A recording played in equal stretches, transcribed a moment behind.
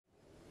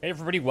Hey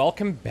everybody,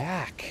 welcome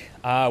back.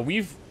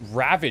 We've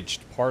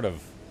ravaged part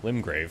of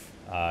Limgrave.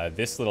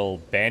 This little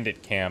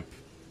bandit camp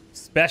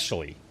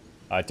especially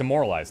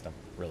demoralized them,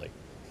 really.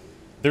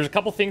 There's a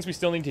couple things we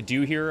still need to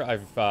do here.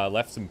 I've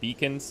left some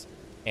beacons,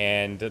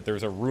 and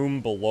there's a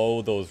room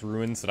below those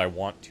ruins that I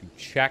want to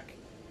check.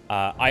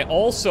 I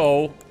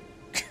also...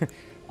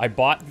 I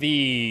bought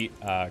the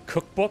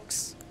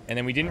cookbooks, and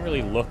then we didn't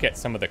really look at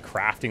some of the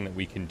crafting that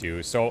we can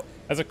do. So,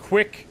 as a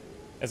quick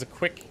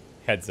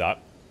heads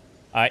up,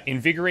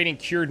 invigorating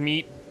cured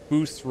meat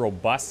boosts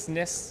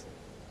robustness.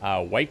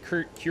 White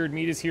cured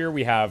meat is here.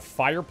 We have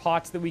fire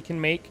pots that we can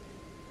make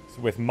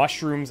with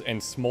mushrooms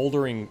and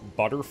smoldering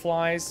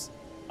butterflies.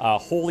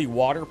 Holy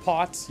water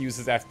pots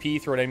uses FP.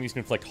 Throw at enemies to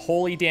inflict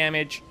holy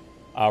damage.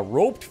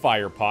 Roped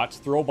fire pots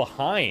throw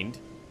behind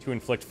to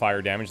inflict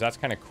fire damage. That's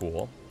kind of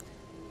cool.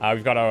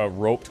 We've got a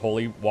roped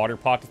holy water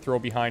pot to throw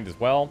behind as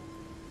well.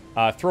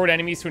 Throw at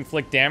enemies to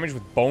inflict damage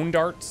with bone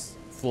darts.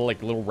 It's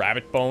like little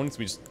rabbit bones.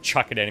 We just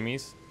chuck at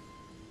enemies.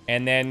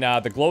 And then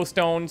the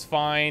glowstone's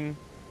fine.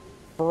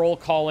 Furl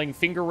calling,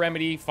 finger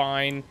remedy,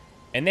 fine.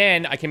 And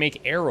then I can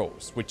make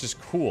arrows, which is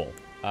cool.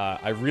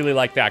 I really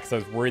like that because I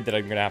was worried that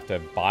I'm going to have to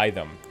buy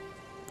them.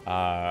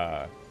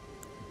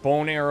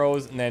 Bone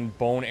arrows and then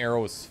bone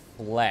arrows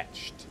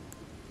fletched.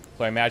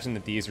 So I imagine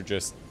that these are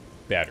just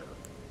better,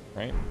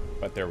 right?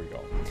 But there we go.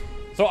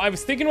 So I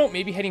was thinking about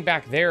maybe heading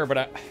back there,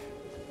 but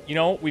you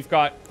know, we've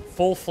got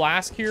full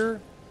flask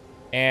here.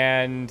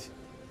 And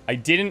I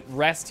didn't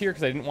rest here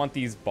because I didn't want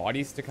these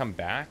bodies to come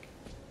back.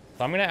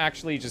 So I'm going to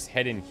actually just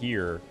head in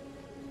here.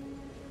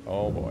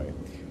 Oh, boy.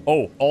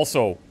 Oh,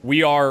 also,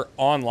 we are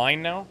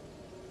online now.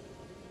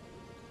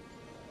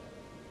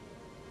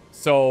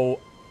 So,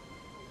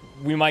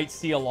 we might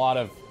see a lot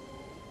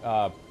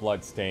of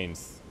blood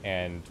stains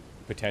and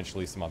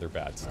potentially some other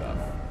bad stuff.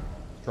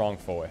 Strong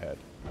foe ahead.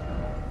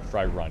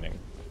 Try running.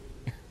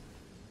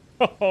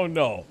 Oh,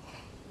 no.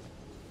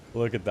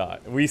 Look at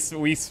that. We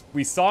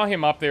saw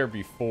him up there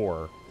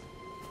before.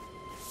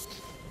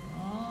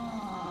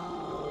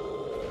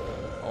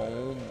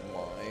 Oh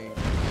my.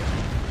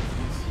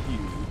 He's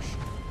huge.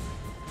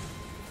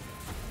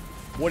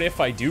 What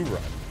if I do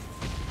run?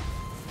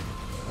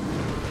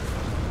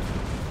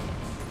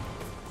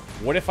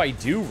 What if I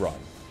do run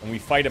and we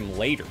fight him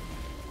later?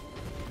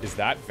 Is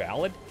that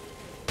valid?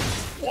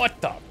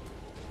 What the?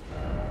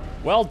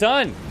 Well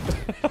done.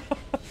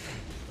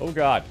 Oh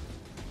god.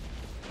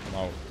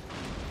 No.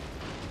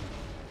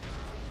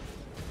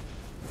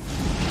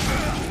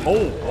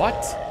 Oh,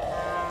 what?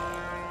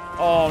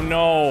 Oh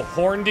no,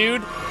 horn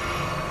dude.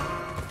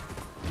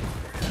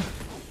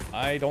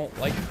 I don't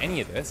like any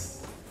of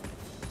this.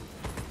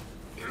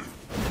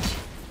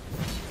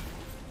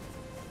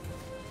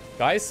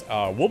 Guys,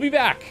 we'll be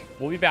back.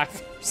 We'll be back.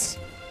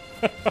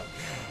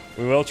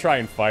 We will try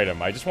and fight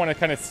him. I just want to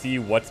kind of see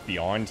what's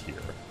beyond here.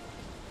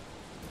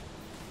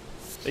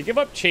 They give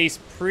up chase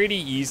pretty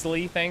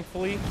easily,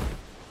 thankfully.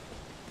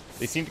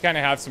 They seem to kind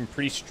of have some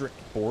pretty strict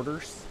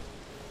borders.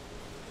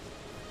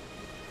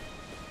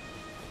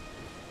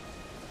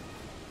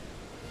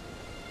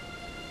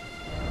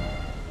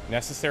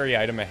 Necessary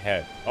item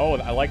ahead. Oh,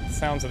 I like the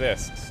sounds of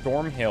this.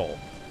 Storm Hill.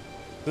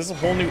 This is a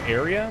whole new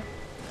area?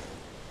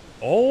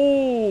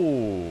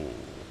 Oh.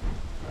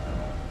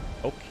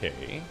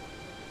 Okay.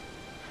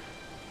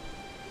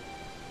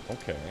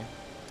 Okay.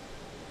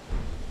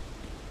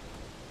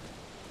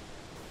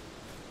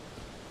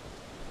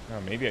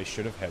 Oh, maybe I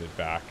should have headed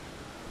back.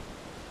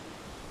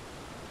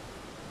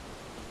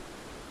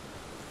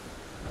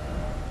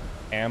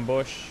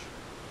 Ambush.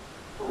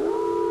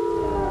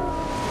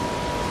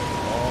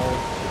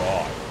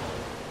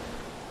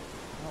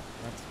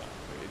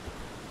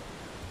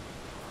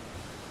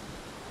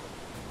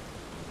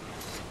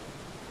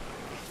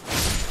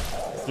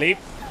 Sleep.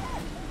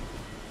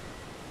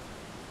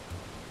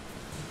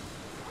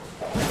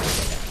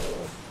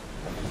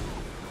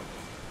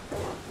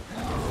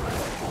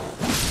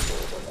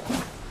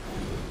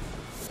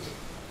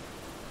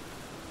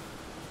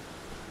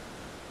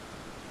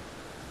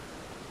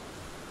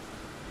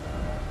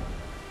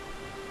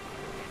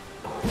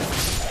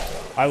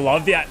 I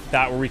love that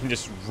where we can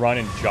just run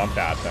and jump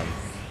at them.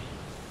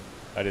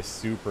 That is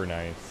super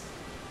nice.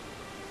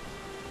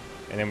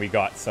 And then we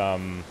got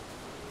some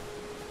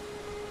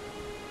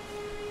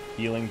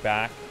healing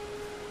back.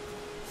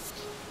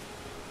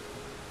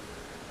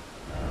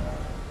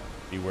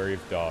 Be wary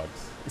of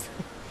dogs.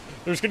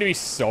 There's gonna be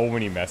so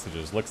many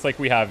messages. Looks like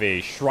we have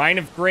a Shrine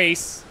of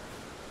Grace.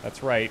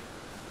 That's right.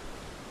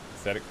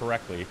 Said it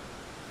correctly.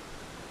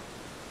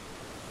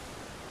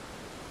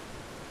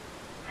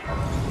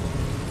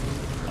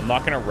 I'm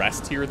not gonna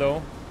rest here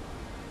though.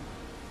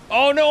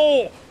 Oh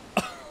no!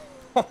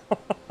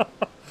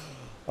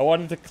 I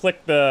wanted to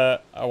click the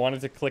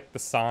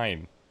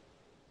sign.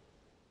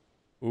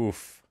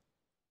 Oof.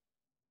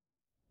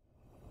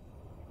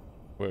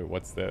 Wait,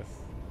 what's this?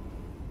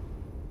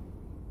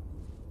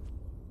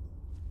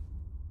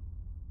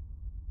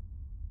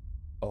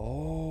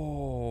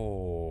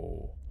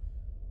 Oh.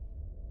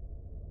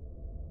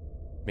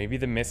 Maybe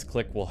the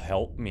misclick will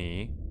help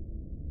me.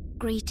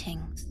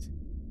 Greetings,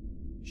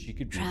 She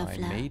could be traveler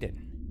my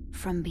maiden.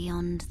 from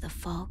beyond the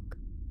fog.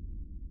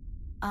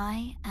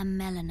 I am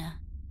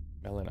Melina.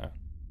 Melina.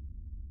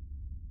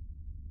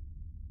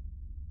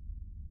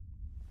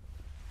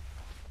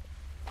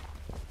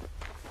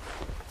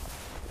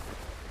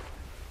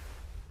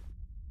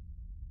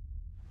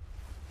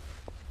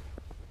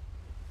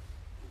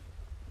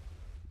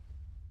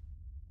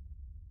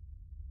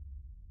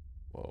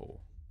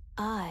 Whoa.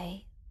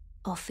 I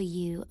offer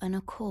you an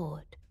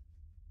accord.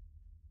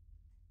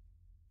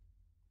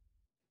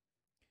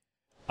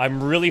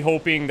 I'm really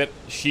hoping that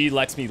she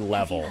lets me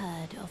level. Have you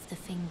heard of the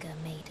Finger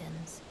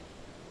Maidens?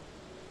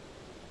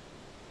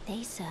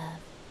 They serve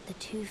the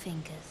Two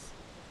Fingers,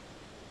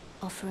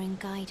 offering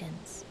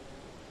guidance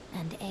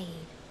and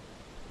aid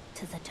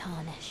to the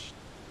tarnished.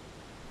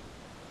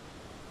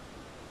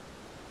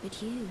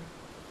 But you,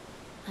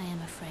 I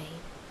am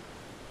afraid,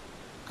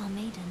 are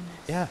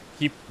maidenless. Yeah,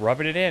 keep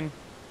rubbing it in.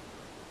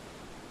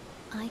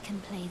 I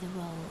can play the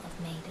role of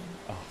maiden,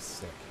 Oh,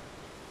 sick.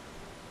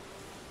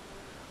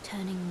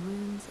 turning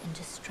runes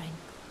into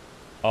strength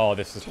Oh,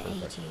 this is to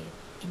perfect. aid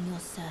you in your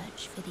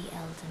search for the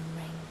Elden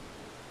Ring.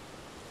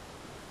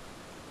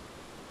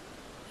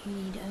 You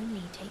need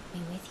only take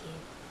me with you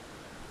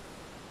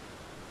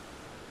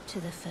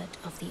to the foot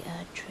of the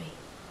Erd Tree.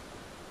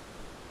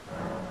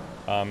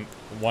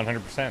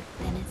 100%.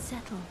 Then it's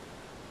settled.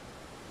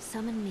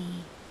 Summon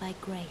me by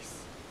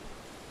grace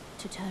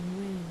to turn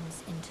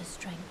runes into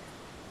strength.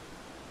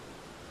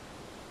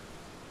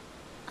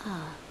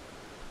 Ah,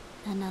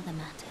 another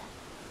matter.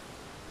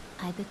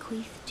 I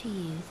bequeath to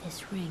you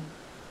this ring.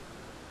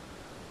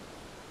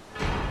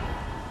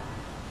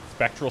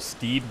 Spectral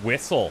Steed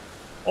Whistle.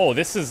 Oh,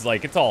 this is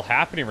like, it's all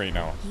happening right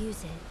now.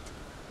 Use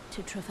it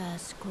to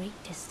traverse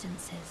great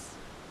distances.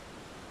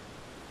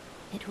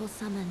 It will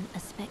summon a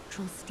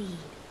spectral steed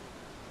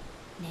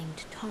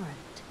named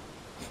Torrent.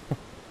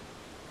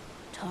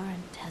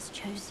 Torrent has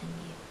chosen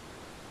you.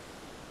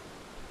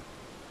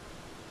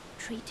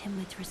 Treat him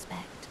with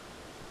respect.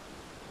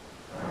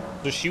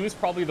 So she was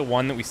probably the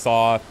one that we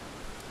saw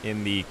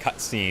in the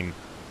cutscene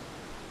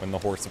when the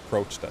horse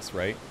approached us,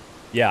 right?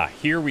 Yeah,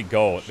 here we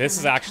go. This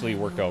has actually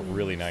worked out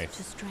really nice.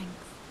 To strength.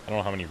 I don't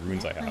know how many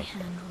runes I Let my have.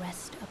 hand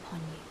rest upon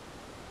you.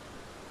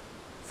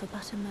 For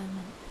but a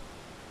moment,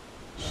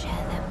 share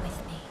them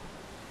with me.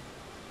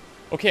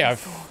 Okay, I have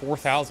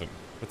 4,000.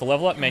 With the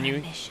level up Your menu,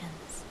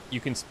 ambitions, you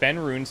can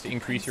spend runes to the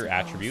increase your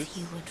principles attributes.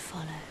 you would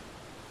follow.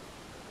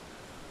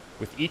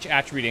 With each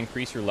attribute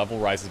increase, your level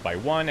rises by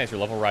 1. As your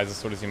level rises,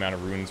 so does the amount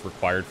of runes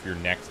required for your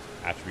next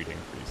attribute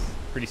increase.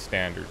 Pretty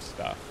standard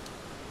stuff.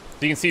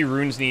 So you can see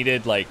runes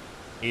needed like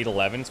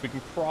 811, so we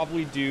can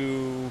probably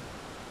do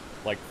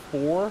like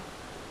 4,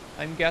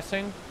 I'm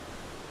guessing.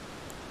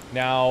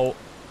 Now,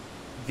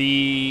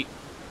 the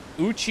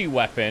Uchi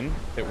weapon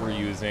that we're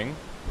using,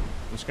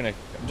 I'm just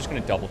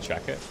gonna double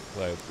check it,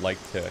 because I'd like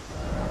to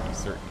be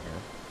certain here.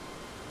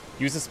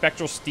 Use a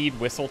spectral steed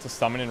whistle to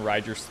summon and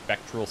ride your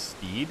spectral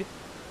steed.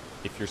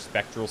 If your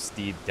spectral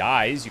steed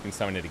dies, you can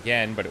summon it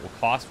again, but it will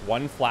cost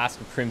 1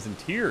 flask of Crimson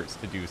Tears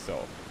to do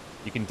so.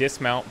 You can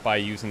dismount by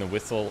using the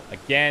whistle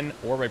again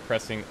or by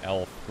pressing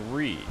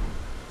L3.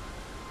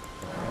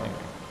 Okay.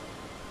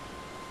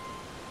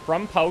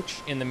 From pouch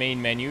in the main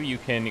menu, you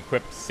can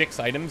equip 6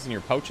 items in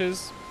your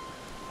pouches.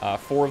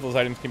 4 of those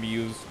items can be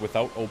used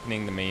without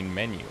opening the main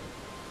menu.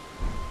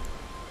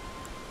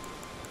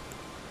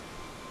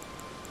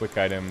 Quick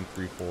item,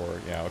 3, 4,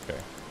 yeah, okay.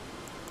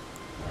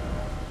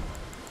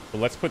 So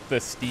let's put the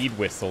steed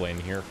whistle in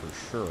here for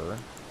sure.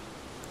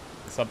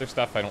 This other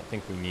stuff I don't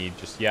think we need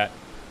just yet.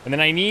 And then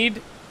I need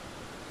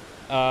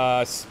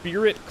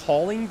spirit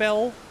calling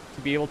bell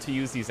to be able to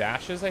use these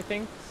ashes, I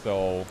think.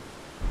 So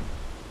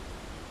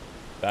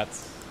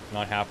that's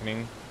not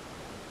happening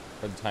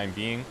for the time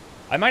being.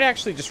 I might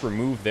actually just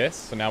remove this.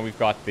 So now we've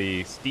got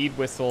the steed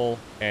whistle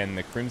and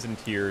the Crimson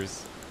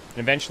Tears. And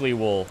eventually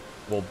we'll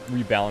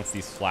rebalance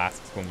these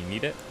flasks when we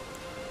need it.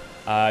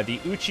 The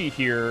Uchi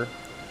here...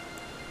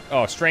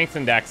 Oh, Strength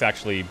and Dex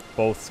actually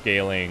both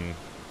scaling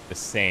the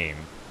same.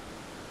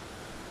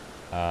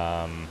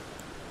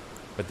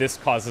 But this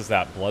causes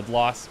that blood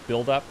loss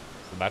buildup,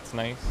 so that's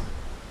nice.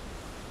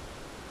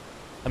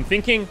 I'm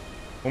thinking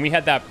when we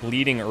had that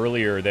bleeding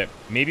earlier that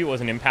maybe it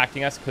wasn't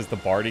impacting us because the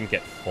bar didn't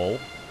get full.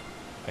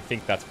 I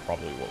think that's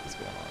probably what was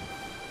going on.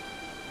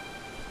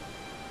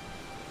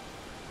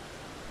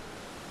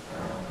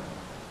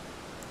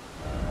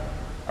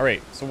 All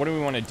right, so what do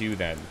we want to do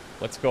then?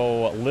 Let's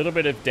go a little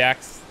bit of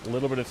Dex, a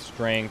little bit of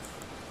Strength,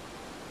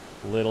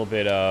 a little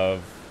bit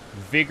of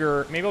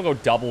Vigor. Maybe I'll go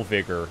double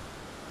Vigor.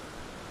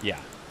 Yeah,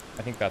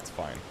 I think that's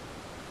fine.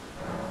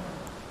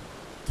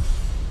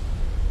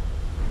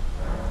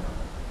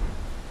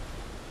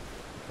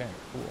 Okay,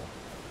 cool.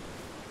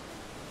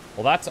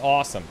 Well, that's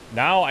awesome.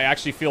 Now I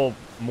actually feel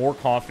more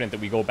confident that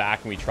we go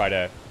back and we try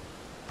to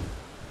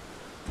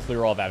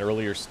clear all that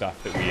earlier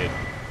stuff that we had.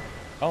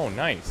 Oh,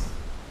 nice.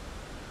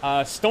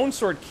 Stone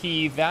Sword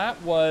Key,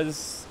 that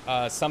was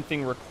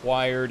something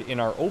required in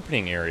our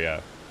opening area.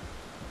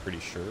 I'm pretty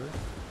sure.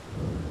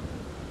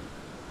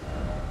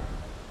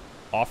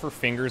 Offer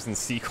fingers and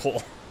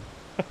sequel.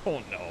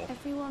 Oh no.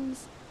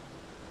 Everyone's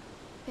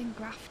been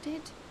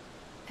grafted.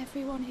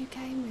 Everyone who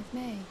came with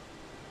me.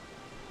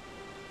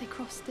 They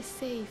crossed the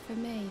sea for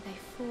me. They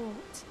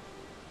fought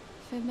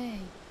for me.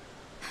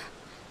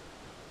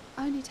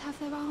 Only to have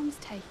their arms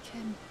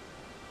taken.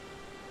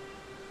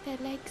 Their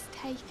legs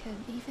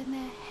taken. Even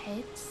their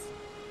heads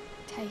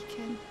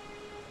taken.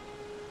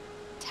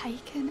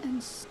 Taken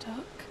and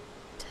stuck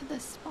to the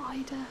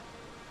spider.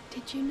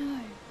 Did you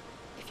know?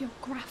 If you're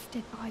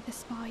grafted by the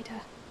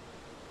spider,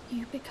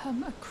 you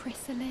become a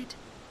chrysalid.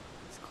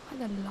 It's quite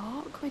a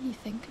lark when you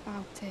think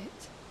about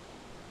it.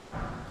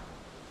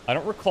 I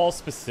don't recall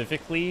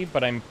specifically,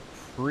 but I'm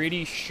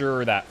pretty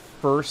sure that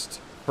first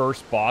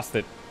boss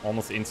that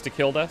almost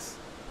insta-killed us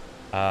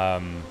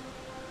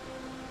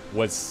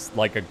was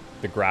like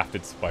the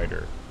grafted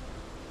spider.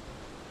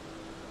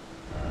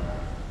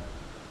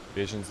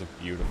 Visions of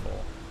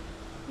Beautiful.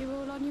 You're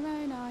all on your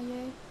own, are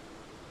you?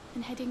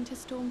 And heading to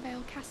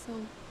Stormvale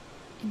Castle?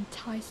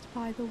 Enticed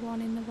by the one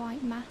in the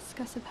white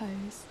mask, I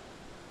suppose.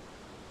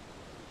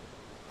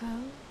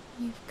 Oh,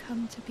 you've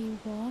come to be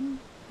one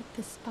with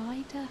the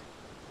spider?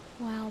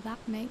 Well, that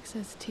makes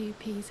us two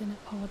peas in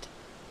a pod.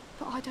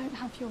 But I don't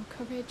have your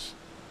courage.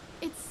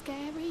 It's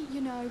scary, you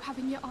know,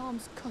 having your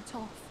arms cut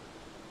off.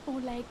 Or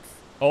legs.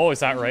 Oh, is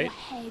that or right? your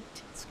head.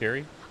 It's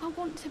scary? I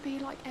want to be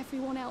like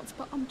everyone else,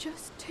 but I'm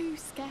just too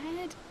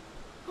scared.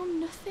 I'm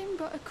nothing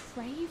but a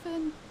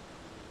craven.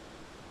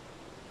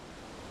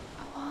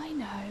 Oh, I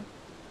know.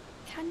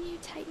 Can you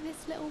take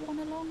this little one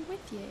along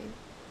with you?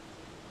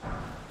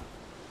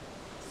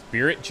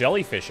 Spirit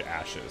jellyfish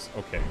ashes.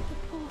 Okay. The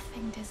poor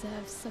thing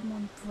deserves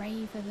someone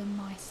braver than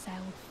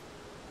myself.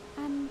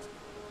 And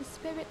the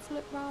spirits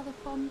look rather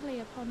fondly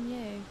upon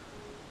you.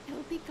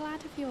 It'll be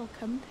glad of your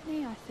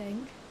company, I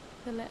think,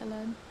 the little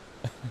un.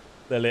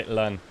 The little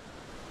un.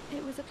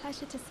 It was a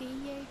pleasure to see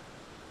you.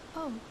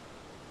 Oh,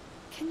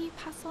 can you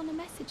pass on a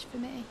message for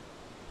me?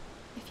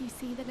 If you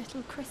see the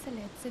little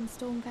chrysalids in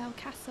Stormvale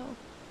Castle,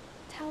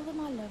 tell them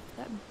I love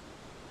them.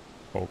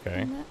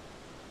 Okay. And that,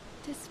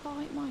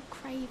 despite my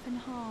craven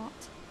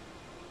heart,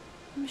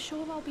 I'm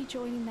sure I'll be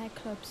joining their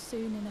club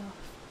soon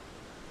enough.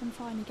 I'm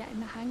finally getting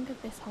the hang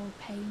of this whole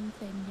pain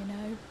thing, you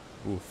know.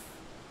 Oof.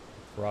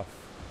 It's rough.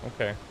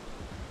 Okay.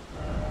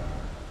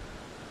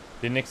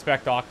 Didn't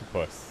expect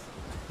octopus.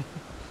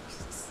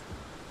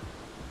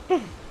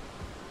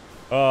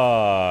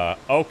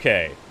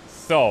 Okay.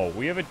 So,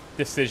 we have a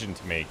decision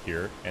to make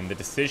here, and the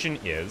decision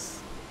is...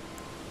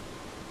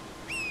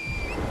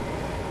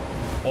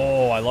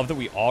 Oh, I love that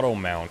we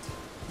auto-mount.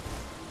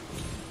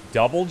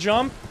 Double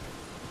jump?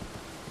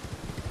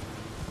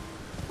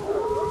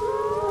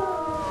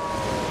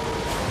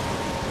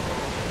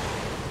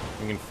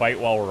 We can fight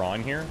while we're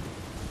on here.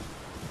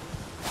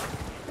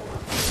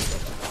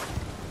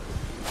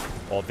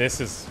 Well,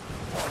 this is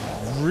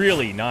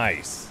really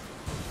nice.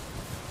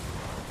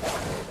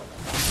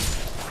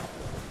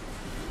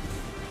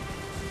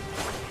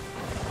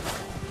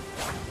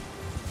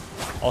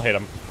 I'll hit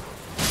him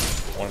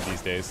one of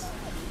these days.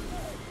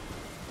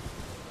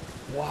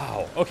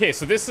 Wow. Okay,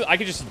 so this is I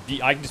could just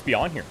be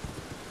on here.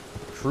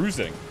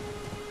 Cruising.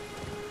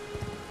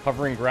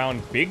 Covering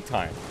ground big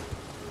time.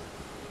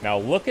 Now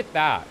look at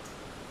that.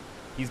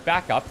 He's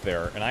back up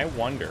there, and I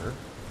wonder...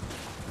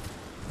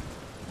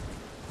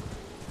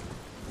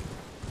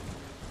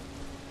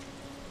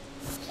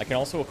 I can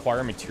also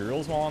acquire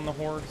materials while on the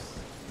horse.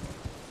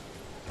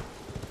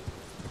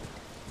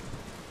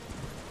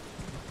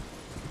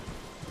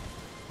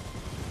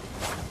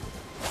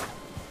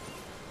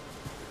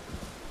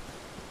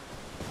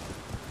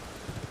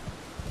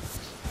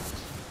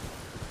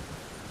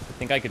 I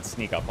think I could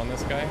sneak up on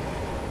this guy.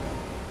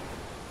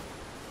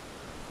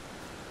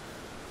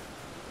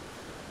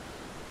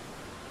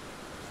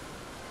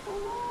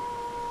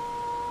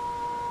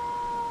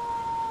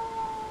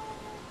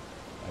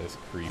 That is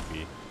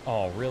creepy.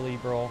 Oh, really,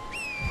 bro?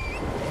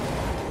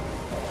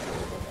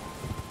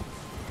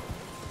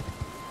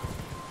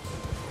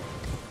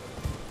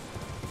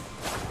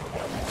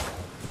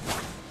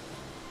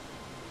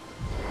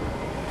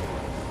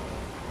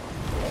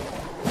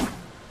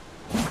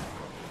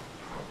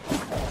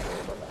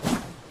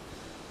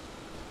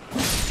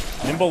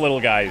 Nimble little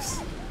guys.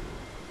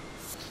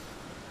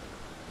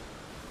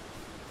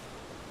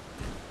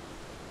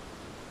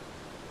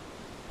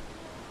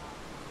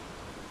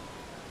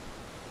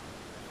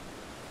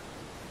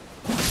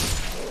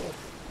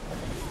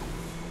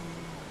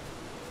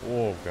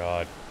 Oh,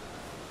 God.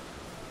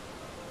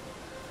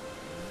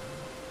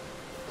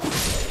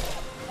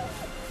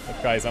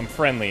 Look, guys, I'm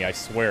friendly, I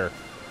swear.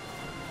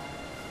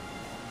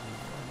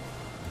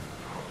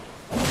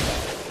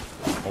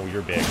 Oh,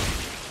 you're big.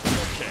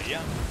 Okay,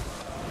 yeah.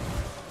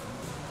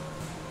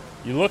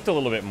 You looked a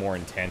little bit more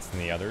intense than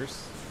the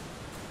others.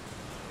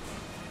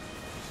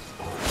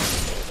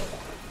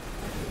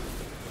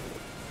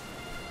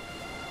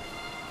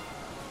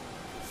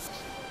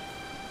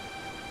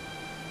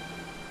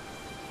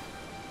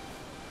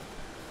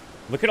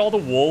 Look at all the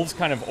wolves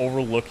kind of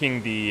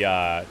overlooking the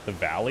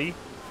valley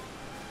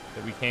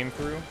that we came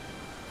through.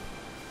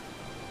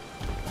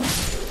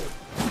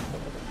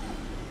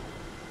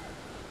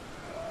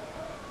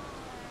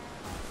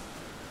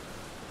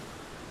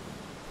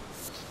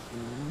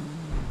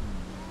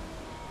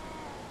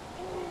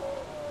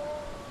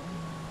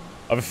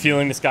 have a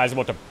feeling this guy's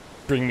about to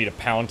bring me to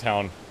Pound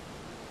Town.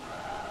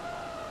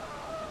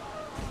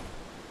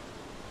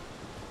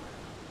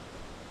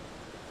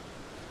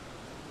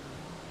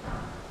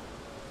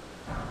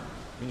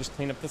 Let me just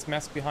clean up this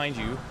mess behind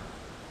you.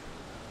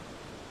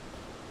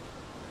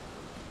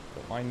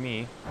 Don't mind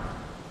me.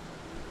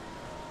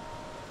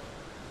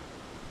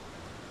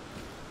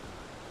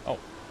 Oh.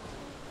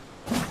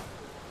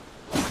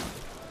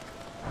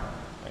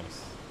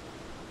 Nice.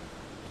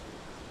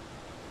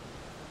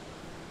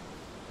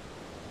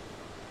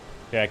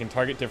 Okay, I can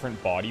target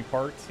different body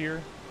parts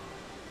here.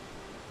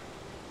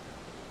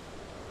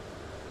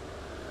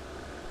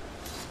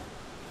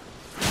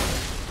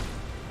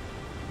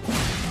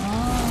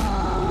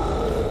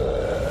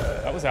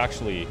 That was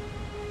actually...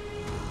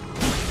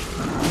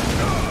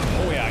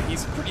 Oh yeah,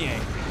 he's pretty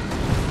angry.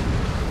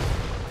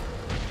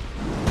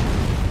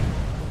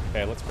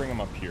 Okay, let's bring him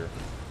up here.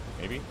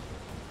 Maybe?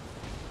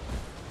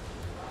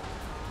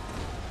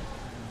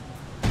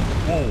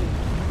 Whoa.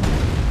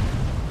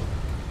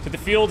 To the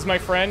fields, my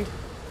friend.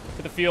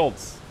 To the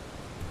fields.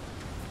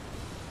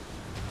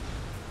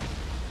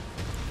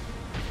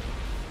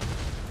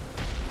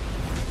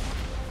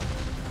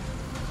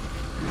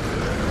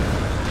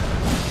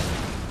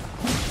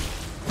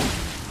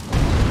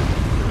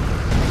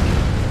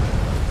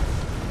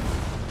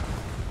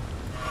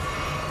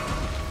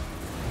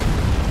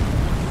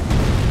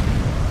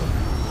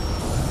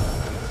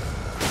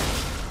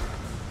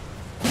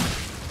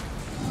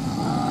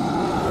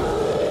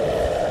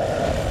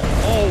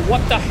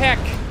 What the heck?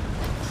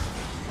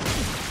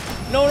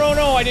 No, no,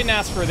 no, I didn't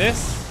ask for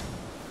this.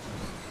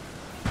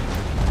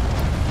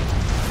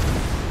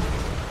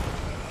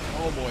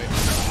 Oh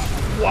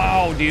boy.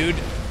 Wow, dude.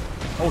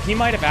 Oh, he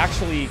might have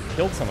actually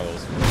killed some of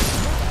those.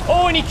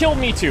 Oh, and he killed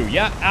me too.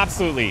 Yeah,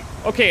 absolutely.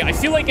 Okay, I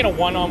feel like in a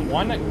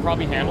one-on-one, I can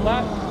probably handle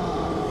that.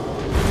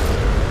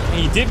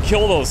 And he did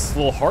kill those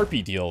little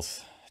harpy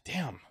deals.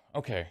 Damn.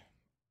 Okay.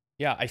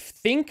 Yeah, I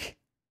think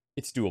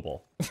it's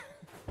doable.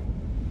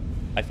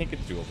 I think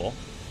it's doable.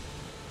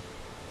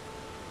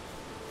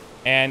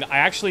 And I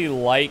actually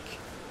like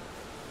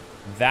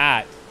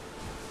that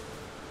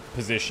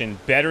position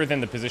better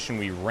than the position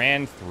we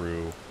ran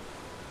through.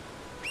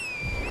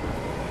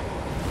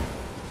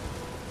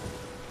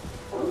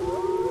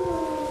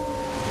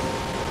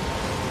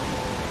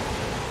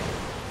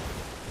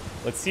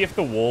 Let's see if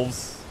the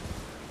wolves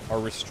are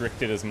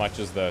restricted as much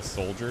as the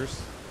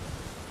soldiers.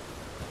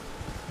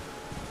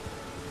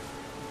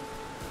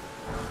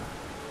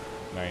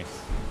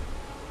 Nice.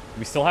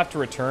 We still have to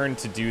return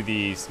to do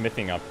the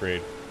smithing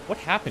upgrade. What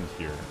happened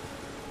here?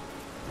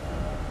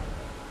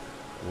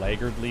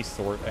 Laggardly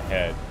sort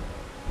ahead.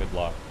 Good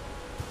luck.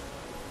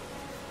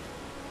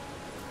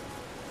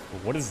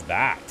 What is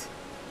that?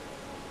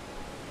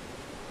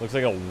 Looks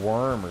like a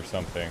worm or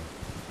something.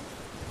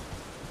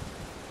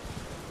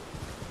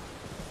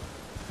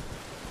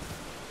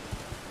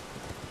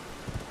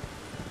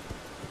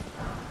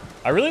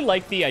 I really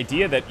like the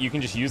idea that you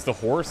can just use the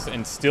horse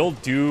and still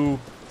do,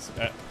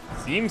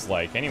 seems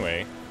like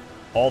anyway,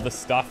 all the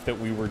stuff that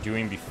we were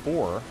doing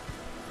before.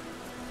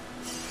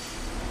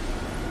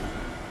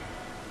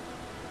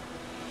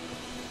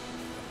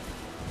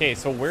 Okay,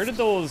 so where did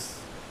those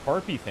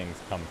harpy things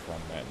come from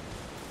then?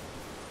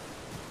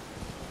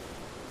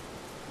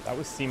 That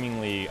was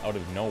seemingly out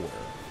of nowhere.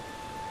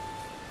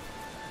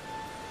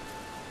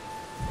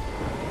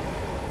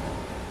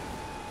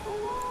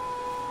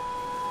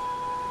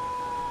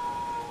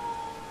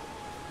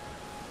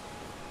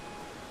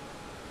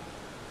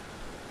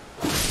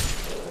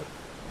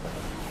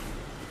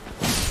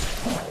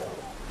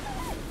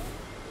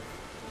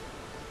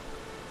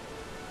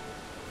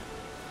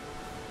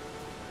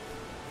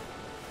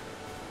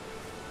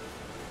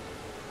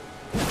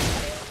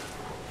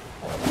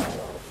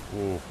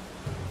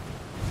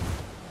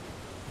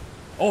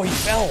 Oh, he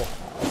fell!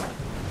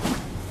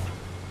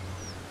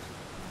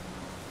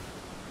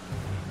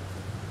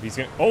 He's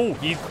gonna... Oh,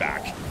 he's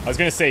back. I was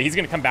gonna say, he's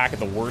gonna come back at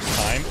the worst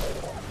time.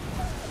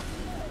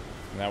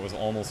 And that was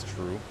almost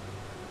true.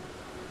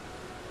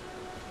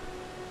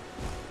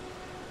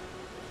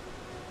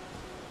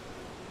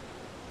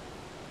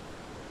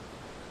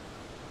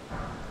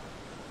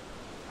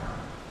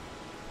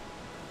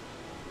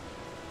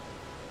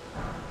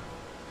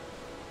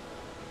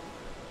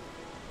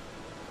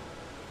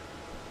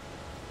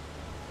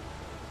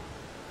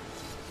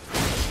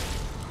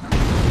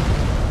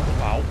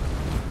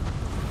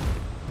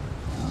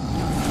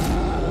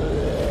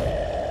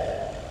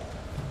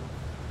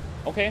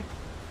 Okay.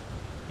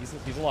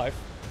 He's alive.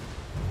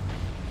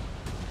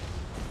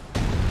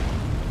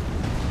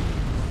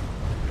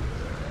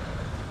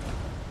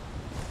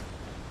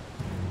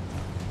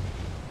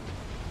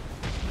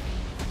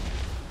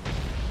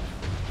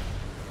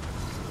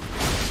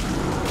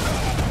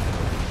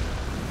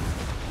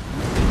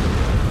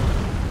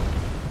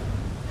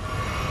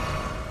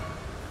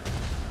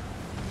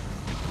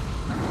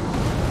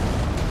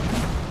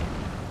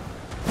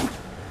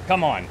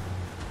 Come on.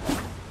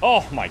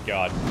 Oh my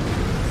god.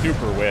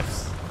 Super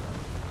whiffs.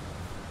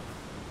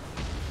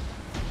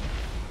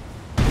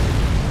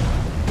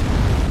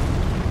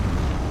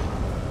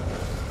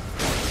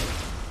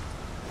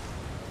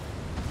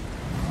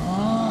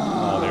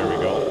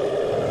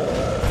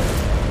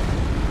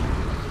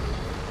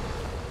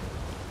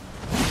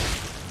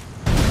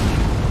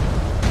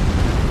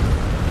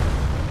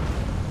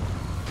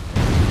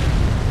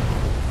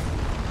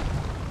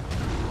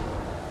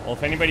 Well,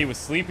 if anybody was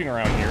sleeping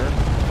around here,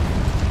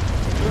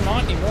 they're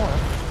not anymore.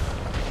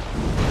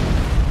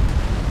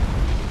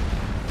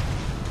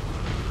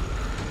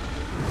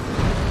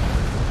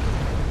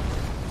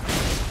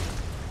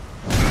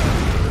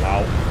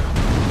 Wow.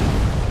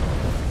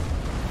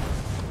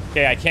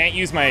 Okay, I can't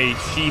use my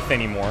sheath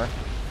anymore.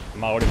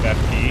 I'm out of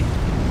FP.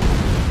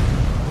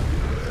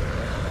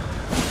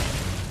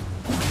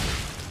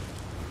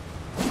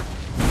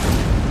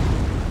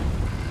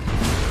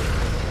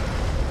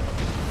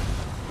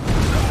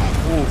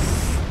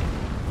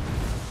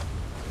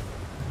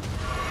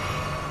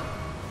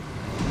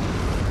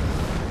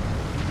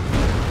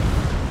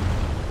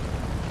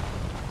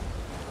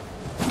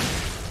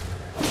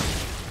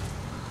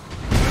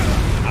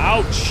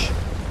 Ouch!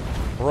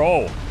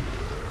 Bro.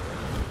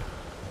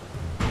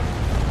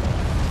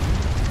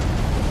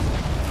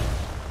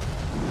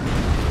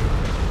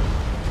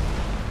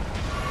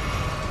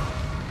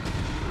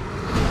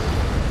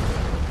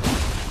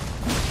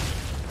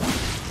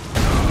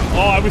 Oh,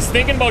 I was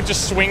thinking about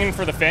just swinging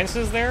for the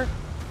fences there.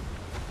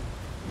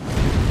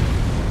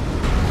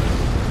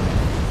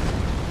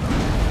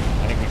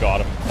 I think we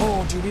got him.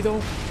 Oh, do we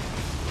though?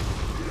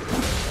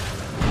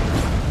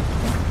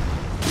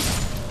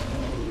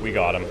 We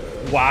got him.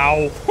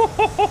 Wow.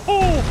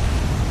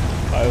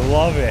 I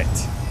love it.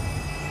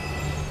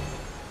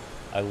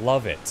 I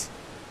love it.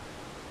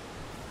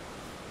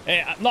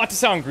 And, not to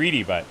sound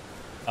greedy, but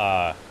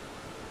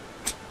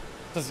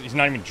he's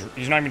not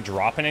even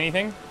dropping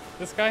anything,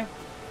 this guy.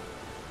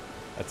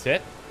 That's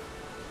it.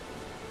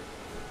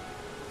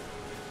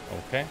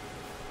 Okay.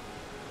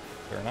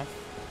 Fair enough.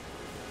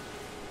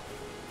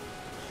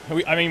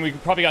 I mean, we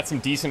probably got some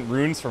decent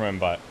runes from him,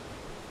 but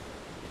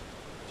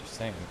just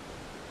saying.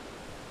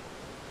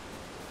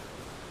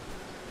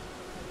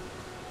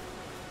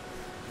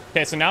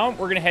 Okay, so now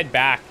we're gonna head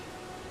back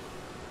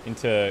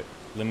into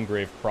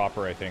Limgrave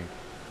proper, I think.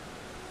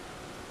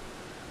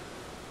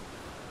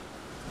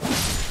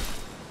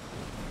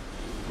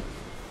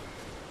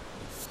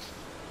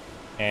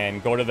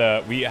 And go to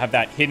the... We have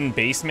that hidden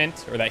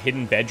basement, or that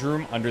hidden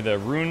bedroom under the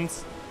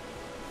runes.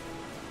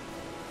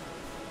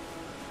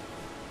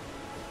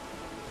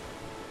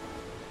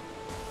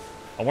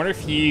 I wonder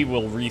if he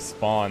will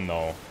respawn,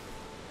 though.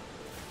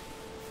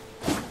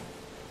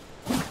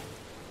 Okay,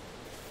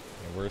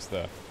 where's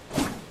the...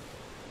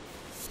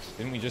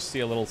 Didn't we just see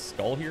a little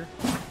skull here?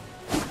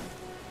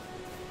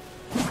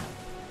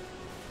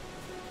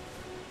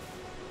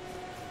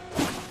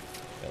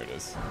 There it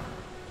is.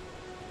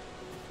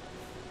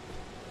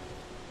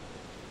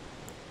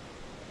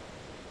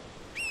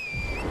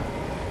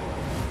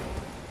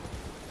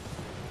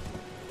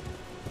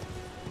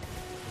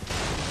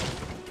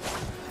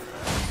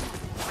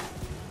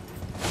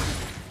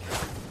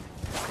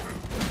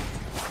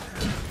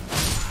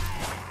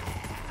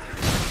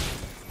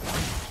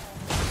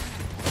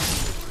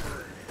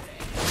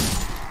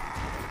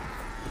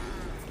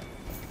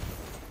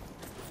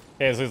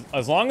 Okay,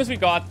 as long as we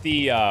got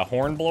the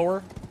horn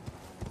blower,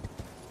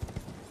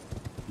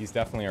 he's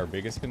definitely our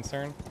biggest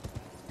concern.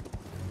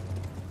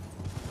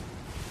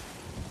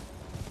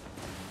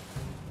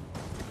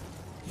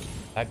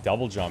 That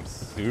double jump's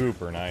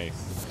super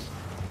nice.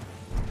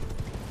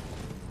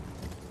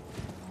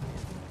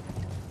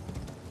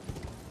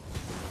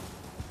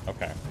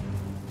 Okay.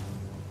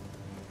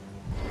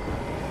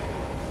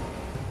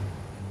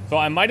 So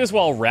I might as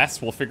well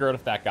rest. We'll figure out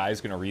if that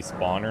guy's gonna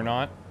respawn or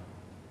not.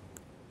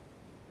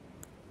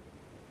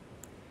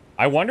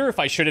 I wonder if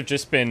I should have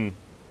just been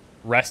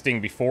resting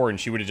before and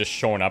she would have just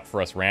shown up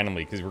for us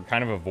randomly, because we're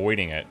kind of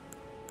avoiding it.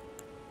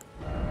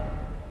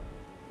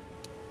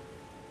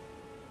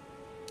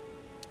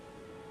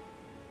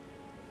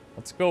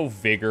 Let's go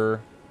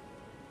vigor.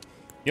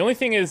 The only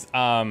thing is,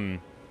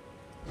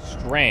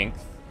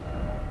 strength.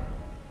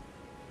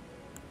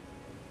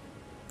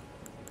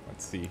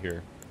 Let's see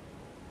here.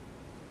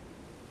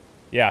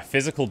 Yeah,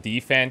 physical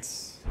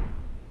defense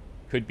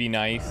could be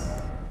nice.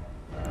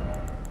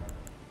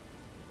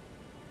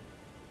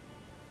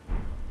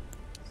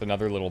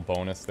 Another little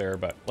bonus there,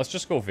 but let's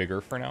just go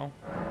vigor for now.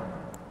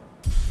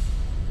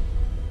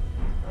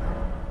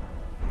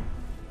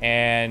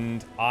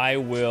 And I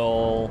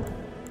will...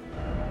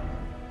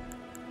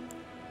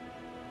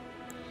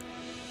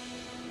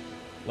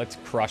 Let's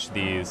crush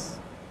these.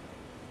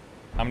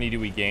 How many do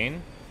we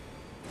gain?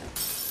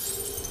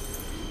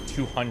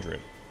 200.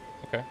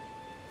 Okay.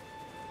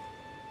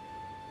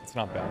 That's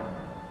not bad.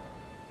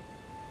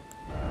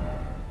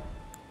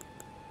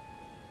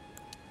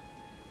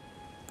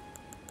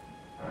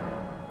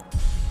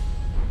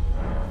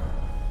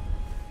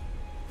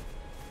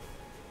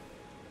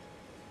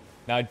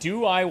 Now,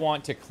 do I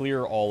want to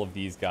clear all of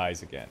these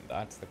guys again?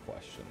 That's the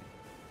question.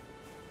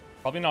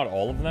 Probably not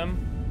all of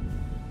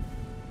them.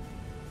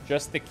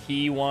 Just the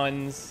key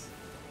ones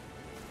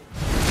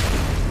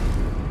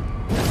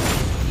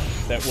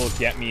that will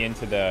get me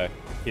into the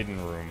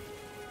hidden room.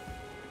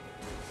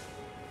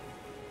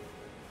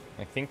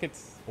 I think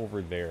it's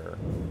over there.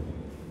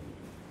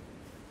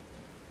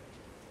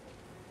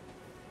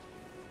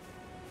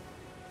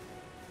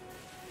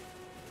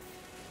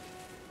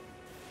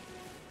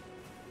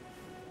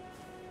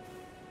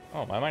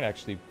 Oh, I might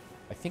actually...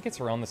 I think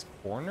it's around this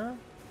corner,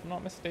 if I'm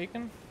not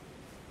mistaken.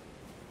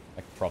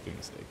 I could probably be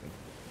mistaken.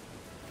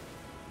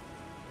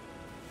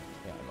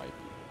 Yeah, I might be.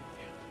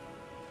 Yeah.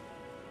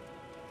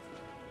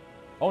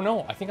 Oh,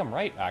 no, I think I'm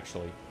right,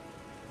 actually.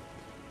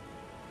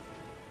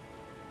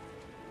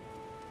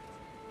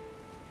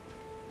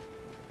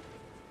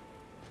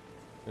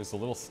 There's the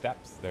little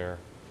steps there.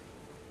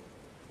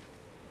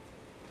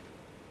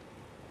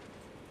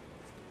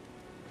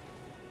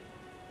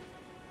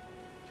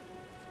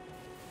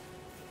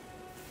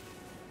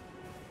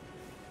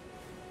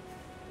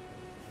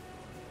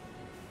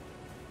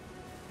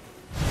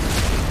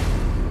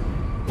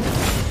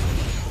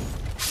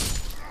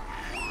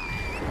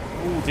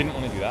 Ooh, didn't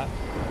want to do that.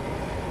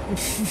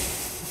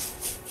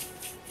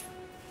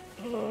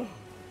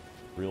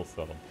 Real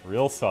subtle.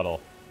 Real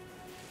subtle.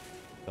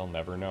 They'll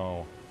never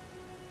know.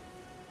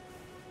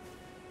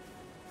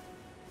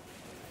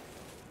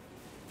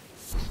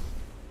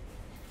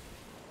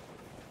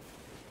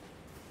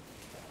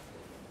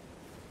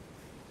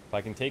 If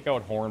I can take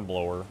out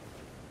Hornblower,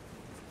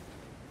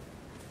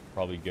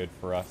 probably good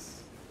for us.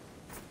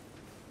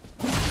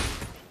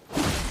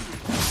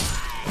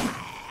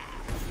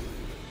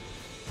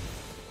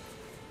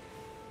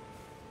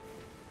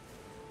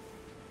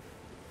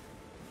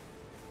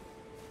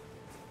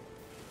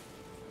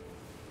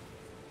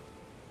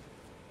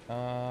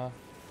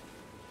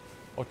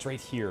 Oh, it's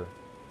right here.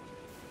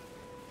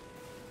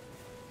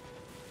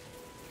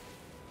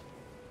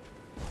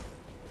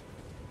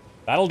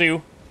 That'll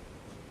do.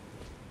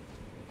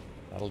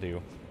 That'll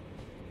do.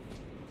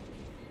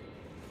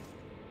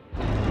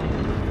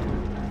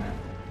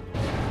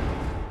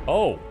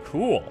 Oh,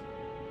 cool.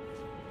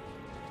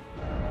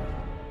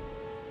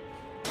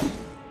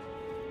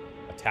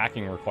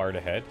 Attacking required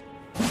ahead.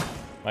 Am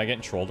I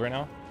getting trolled right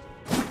now?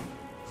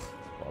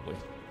 Probably.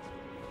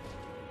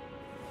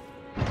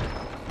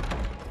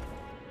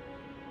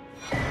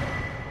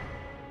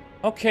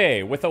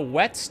 Okay, with a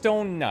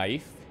whetstone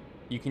knife,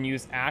 you can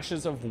use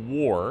Ashes of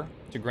War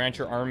to grant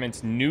your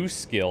armaments new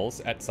skills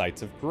at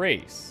Sites of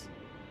Grace.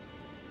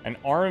 An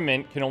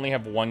armament can only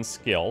have one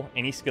skill.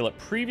 Any skill it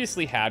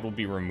previously had will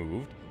be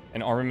removed.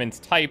 An armament's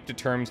type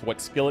determines what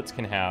skill it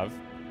can have.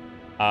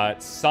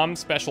 Some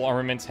special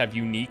armaments have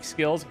unique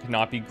skills and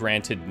cannot be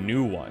granted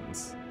new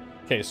ones.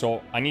 Okay,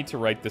 so I need to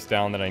write this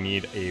down that I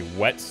need a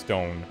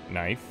whetstone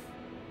knife.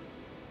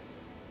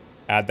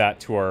 Add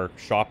that to our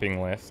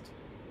shopping list.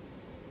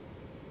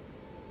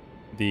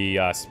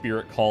 The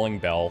Spirit Calling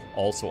Bell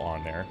also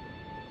on there.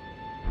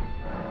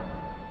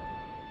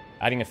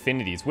 Adding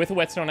affinities. With a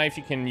whetstone knife,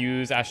 you can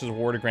use Ashes of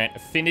War to grant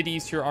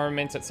affinities to your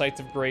armaments at Sites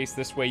of Grace.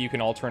 This way, you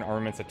can alter an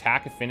armament's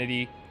attack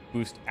affinity,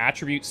 boost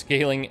attribute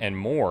scaling, and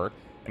more.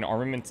 An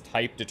armament's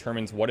type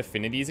determines what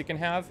affinities it can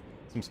have.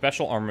 Some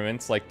special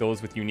armaments, like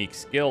those with unique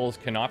skills,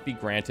 cannot be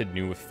granted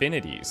new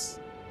affinities.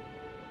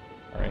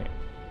 Alright.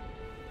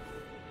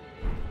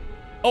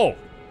 Oh!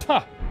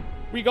 Ha!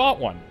 We got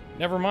one!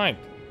 Never mind.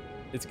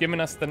 It's giving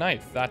us the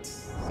knife. That's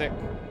sick.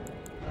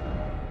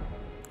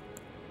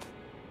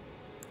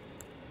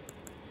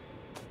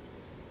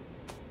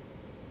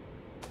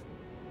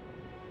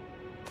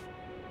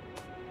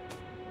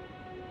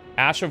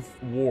 Ash of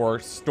War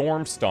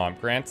Storm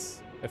Stomp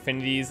grants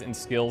affinities and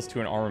skills to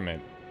an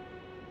armament.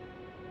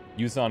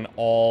 Used on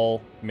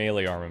all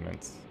melee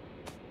armaments.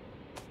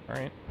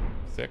 Alright,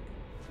 sick.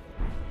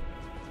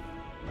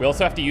 We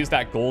also have to use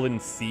that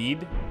golden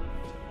seed.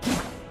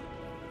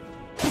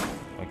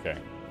 Okay,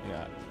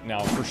 yeah. Now,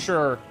 for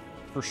sure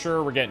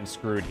we're getting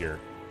screwed here.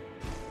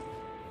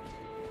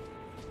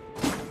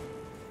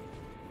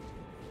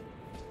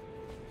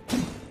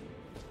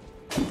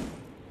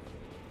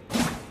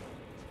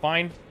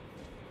 Fine.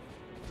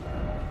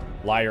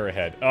 Liar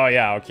ahead. Oh,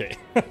 yeah, okay.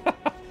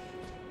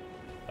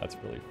 That's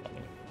really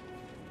funny.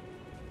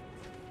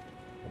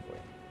 Oh, boy.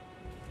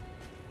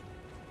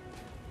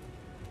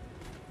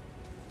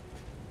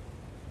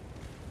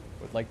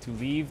 Would like to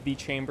leave the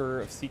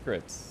Chamber of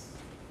Secrets.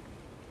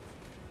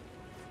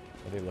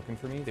 Are they looking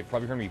for me? They're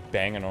probably going to be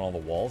banging on all the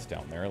walls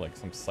down there like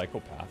some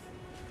psychopath.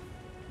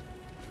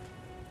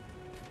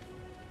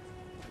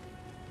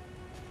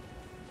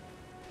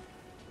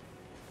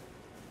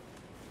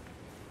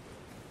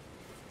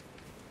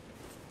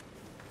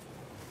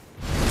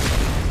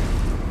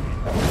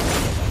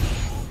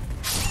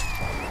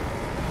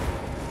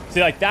 See,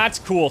 like, that's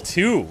cool,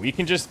 too. We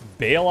can just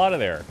bail out of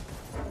there.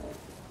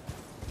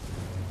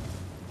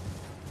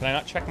 Can I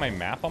not check my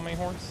map on my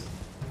horse?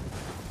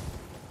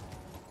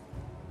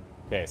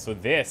 Okay, so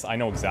this, I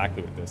know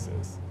exactly what this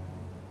is.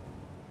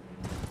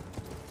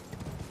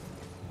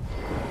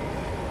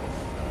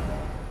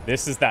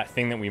 This is that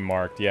thing that we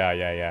marked.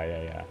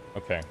 Yeah.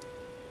 Okay.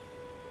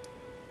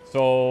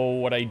 So,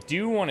 what I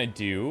do want to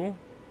do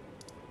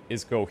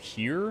is go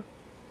here.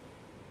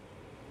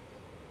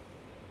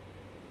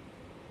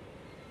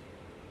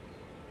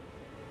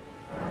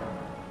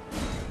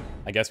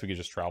 I guess we could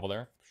just travel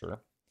there, sure.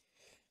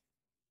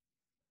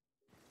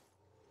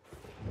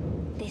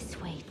 This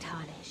way,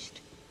 Tarnished.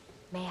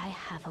 May I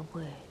have a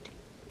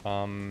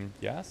word?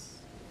 Yes?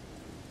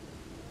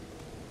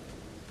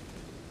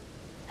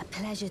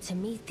 Pleasure to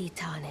meet thee,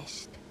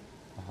 Tarnished.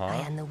 Uh-huh. I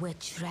am the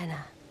witch Renna.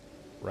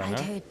 I'd Renna?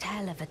 heard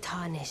tell of a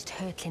Tarnished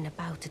hurtling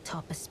about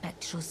atop a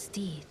spectral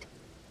steed,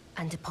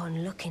 and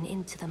upon looking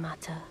into the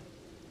matter,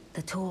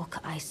 the talk,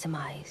 I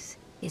surmise,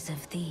 is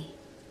of thee.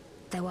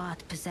 Thou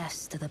art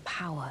possessed of the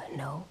power,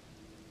 no?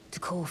 To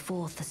call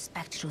forth a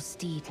spectral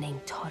steed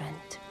named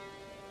Torrent.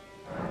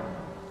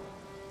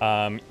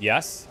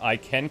 Yes, I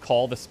can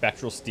call the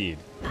spectral steed.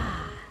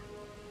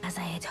 As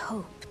I had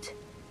hoped,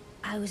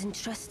 I was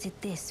entrusted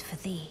this for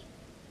thee,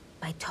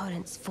 by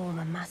Torrent's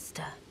former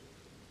master.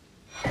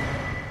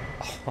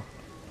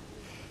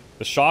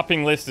 The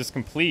shopping list is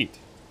complete.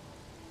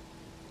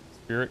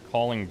 Spirit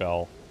calling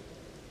bell.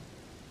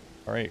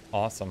 Alright,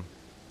 awesome.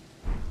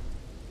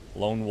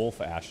 Lone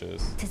wolf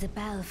ashes. 'Tis a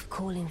bell for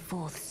calling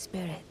forth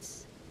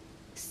spirits.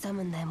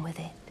 Summon them with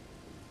it.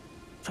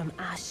 From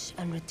ash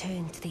and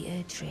return to the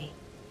Erdtree,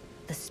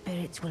 the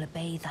spirits will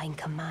obey thine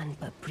command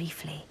but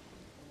briefly,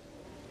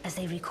 as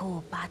they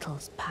recall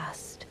battles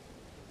past.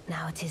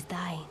 Now it is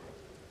thine,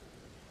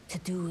 to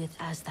do with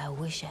as thou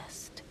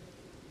wishest.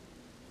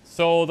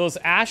 So those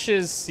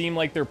ashes seem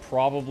like they're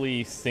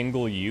probably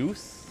single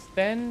use,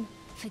 then?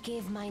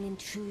 Forgive mine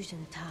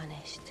intrusion,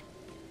 Tarnished.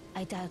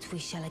 I doubt we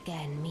shall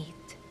again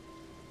meet.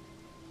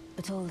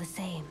 But all the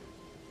same,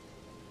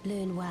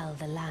 learn well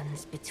the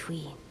lands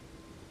between.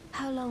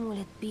 How long will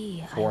it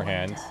be, Four I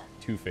hands, wonder,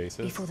 two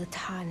faces. before the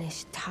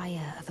Tarnished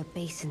tire of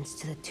obeisance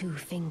to the two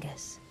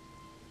fingers?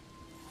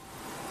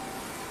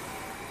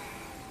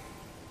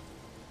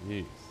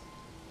 Jeez.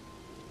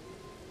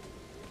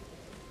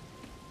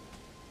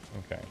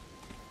 Okay.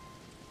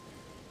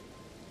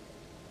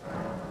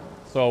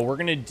 So we're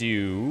gonna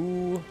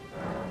do...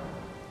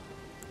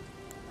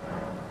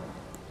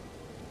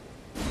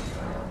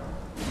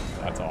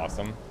 That's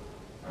awesome.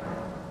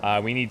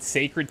 We need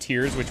Sacred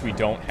Tears, which we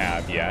don't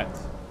have yet.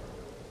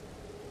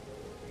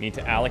 We need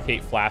to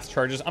allocate flash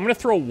charges. I'm gonna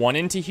throw one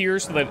into here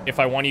so that if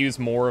I want to use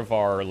more of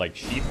our, like,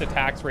 sheathed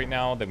attacks right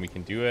now, then we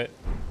can do it.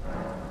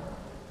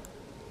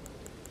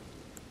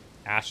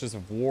 Ashes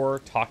of War.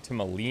 Talk to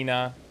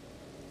Melina.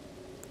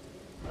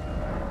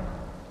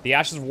 The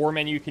Ashes of War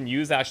menu, you can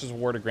use Ashes of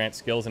War to grant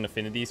skills and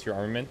affinities to your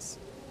armaments.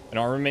 An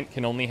armament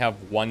can only have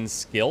one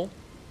skill.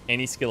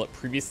 Any skill it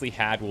previously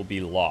had will be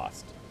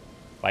lost.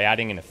 By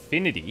adding an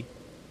affinity,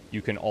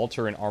 you can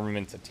alter an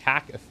armament's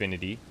attack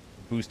affinity,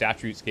 boost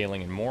attribute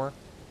scaling, and more.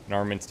 An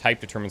armament's type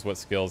determines what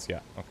skills... Yeah,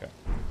 okay.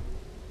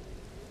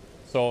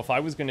 So if I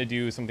was going to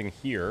do something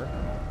here...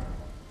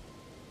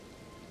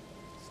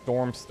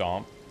 Storm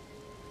Stomp.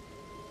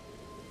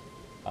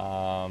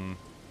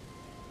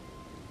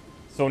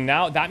 So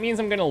now, that means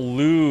I'm going to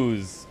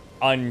lose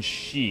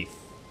Unsheath,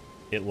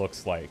 it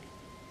looks like.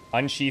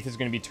 Unsheath is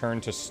going to be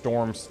turned to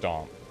Storm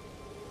Stomp.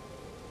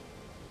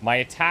 My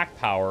attack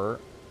power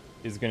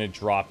is going to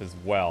drop as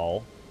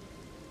well.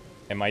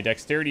 And my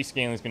dexterity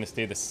scaling is going to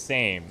stay the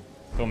same.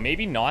 So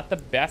maybe not the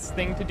best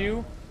thing to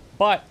do.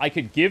 But I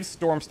could give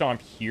Storm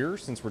Stomp here,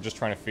 since we're just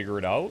trying to figure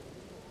it out.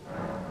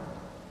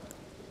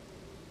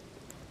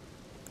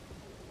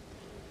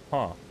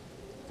 Huh.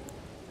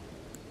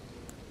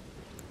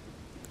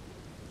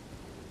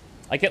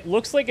 Like, it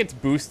looks like it's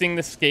boosting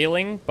the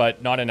scaling,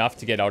 but not enough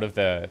to get out of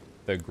the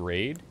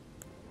grade.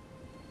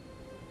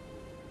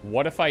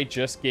 What if I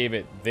just gave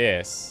it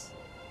this?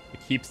 It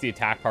keeps the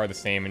attack power the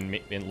same, and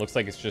it looks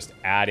like it's just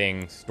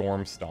adding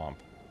Storm Stomp.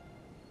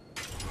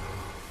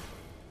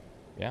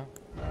 Yeah.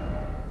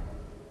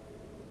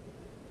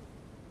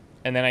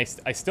 And then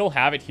I still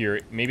have it here.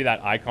 Maybe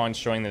that icon's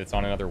showing that it's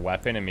on another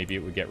weapon, and maybe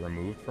it would get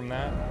removed from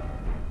that.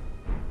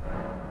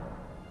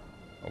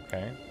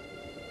 Okay.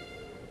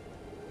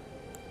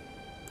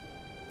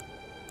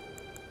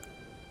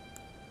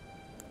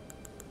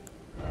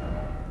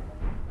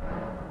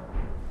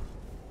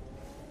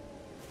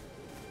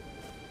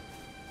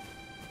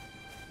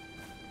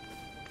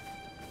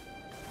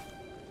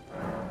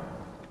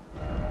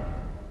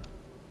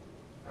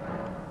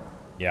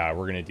 Yeah,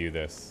 we're gonna do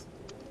this.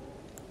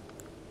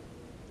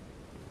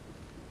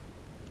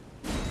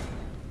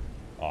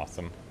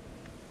 Awesome.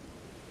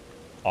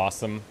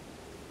 Awesome.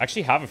 I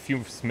actually have a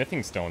few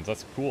smithing stones.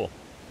 That's cool.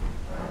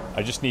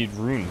 I just need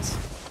runes.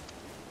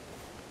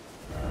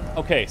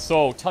 Okay,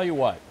 so tell you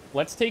what.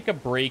 Let's take a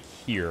break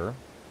here.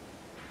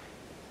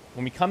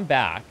 When we come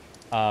back,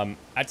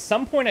 at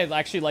some point I'd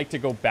actually like to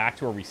go back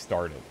to where we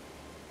started.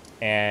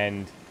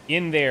 And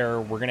in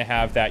there, we're gonna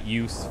have that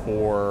use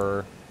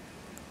for...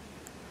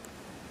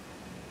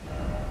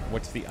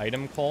 What's the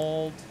item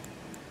called?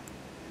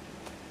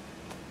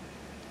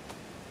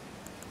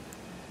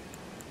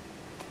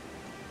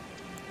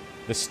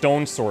 The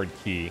Stone Sword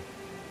Key.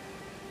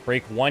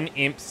 Break one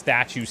imp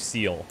statue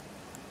seal.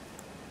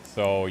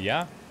 So,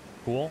 yeah.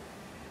 Cool.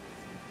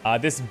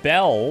 This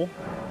bell...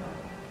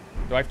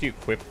 Do I have to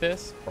equip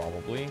this?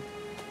 Probably.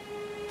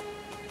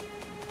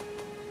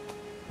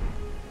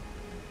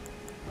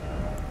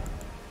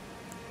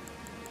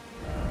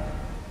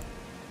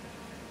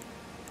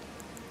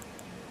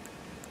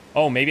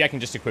 Oh, maybe I can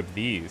just equip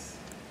these.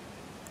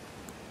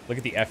 Look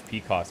at the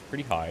FP cost.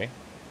 Pretty high.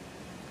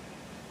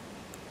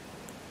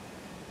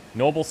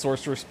 Noble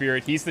Sorcerer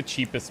Spirit. He's the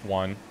cheapest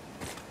one.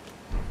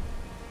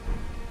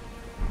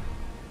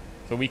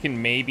 So we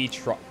can maybe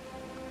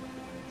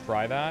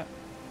try that.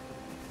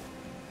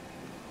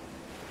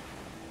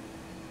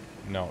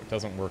 No, it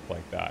doesn't work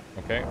like that.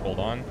 Okay, hold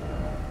on.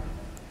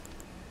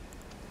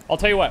 I'll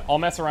tell you what. I'll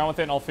mess around with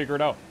it and I'll figure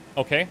it out.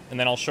 Okay? And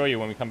then I'll show you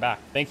when we come back.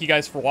 Thank you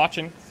guys for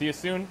watching. See you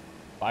soon.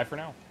 Bye for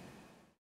now.